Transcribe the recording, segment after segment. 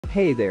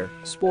Hey there,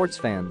 sports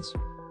fans.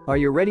 Are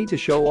you ready to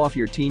show off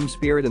your team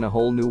spirit in a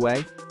whole new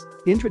way?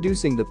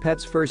 Introducing the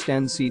Pet's first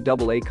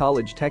NCAA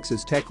College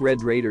Texas Tech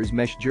Red Raiders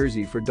mesh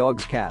jersey for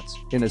dogs cats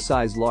in a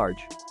size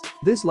large.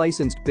 This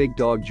licensed big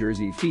dog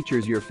jersey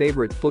features your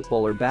favorite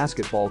football or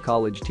basketball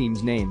college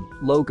team's name,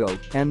 logo,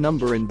 and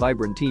number in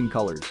vibrant team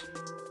colors.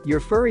 Your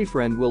furry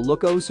friend will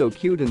look oh so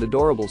cute and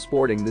adorable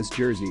sporting this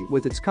jersey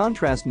with its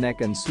contrast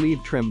neck and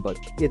sleeve trim, but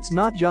it's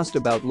not just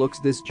about looks.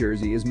 This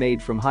jersey is made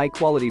from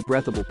high-quality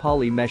breathable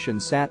poly mesh and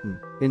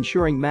satin,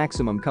 ensuring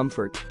maximum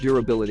comfort,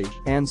 durability,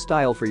 and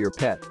style for your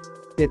pet.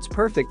 It's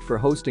perfect for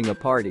hosting a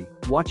party,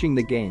 watching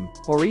the game,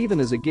 or even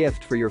as a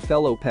gift for your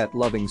fellow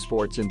pet-loving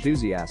sports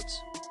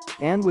enthusiasts.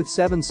 And with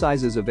 7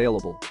 sizes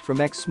available,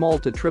 from X small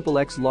to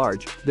XXX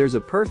large, there's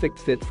a perfect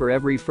fit for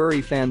every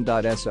furry fan.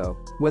 So,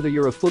 whether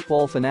you're a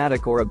football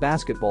fanatic or a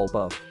basketball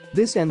buff,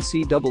 this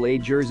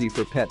NCAA jersey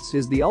for pets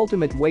is the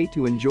ultimate way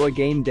to enjoy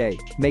game day,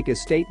 make a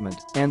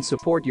statement, and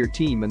support your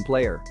team and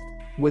player.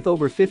 With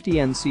over 50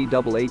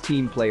 NCAA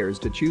team players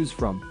to choose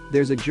from,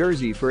 there's a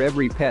jersey for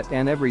every pet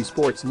and every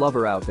sports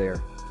lover out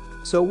there.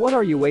 So what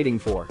are you waiting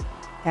for?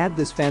 Add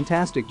this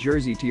fantastic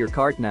jersey to your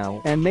cart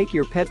now and make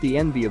your pet the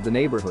envy of the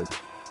neighborhood.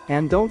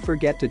 And don't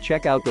forget to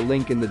check out the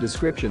link in the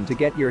description to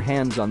get your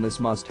hands on this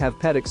must-have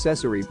pet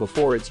accessory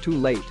before it's too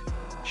late.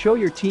 Show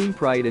your team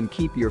pride and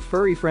keep your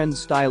furry friends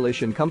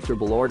stylish and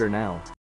comfortable. Order now.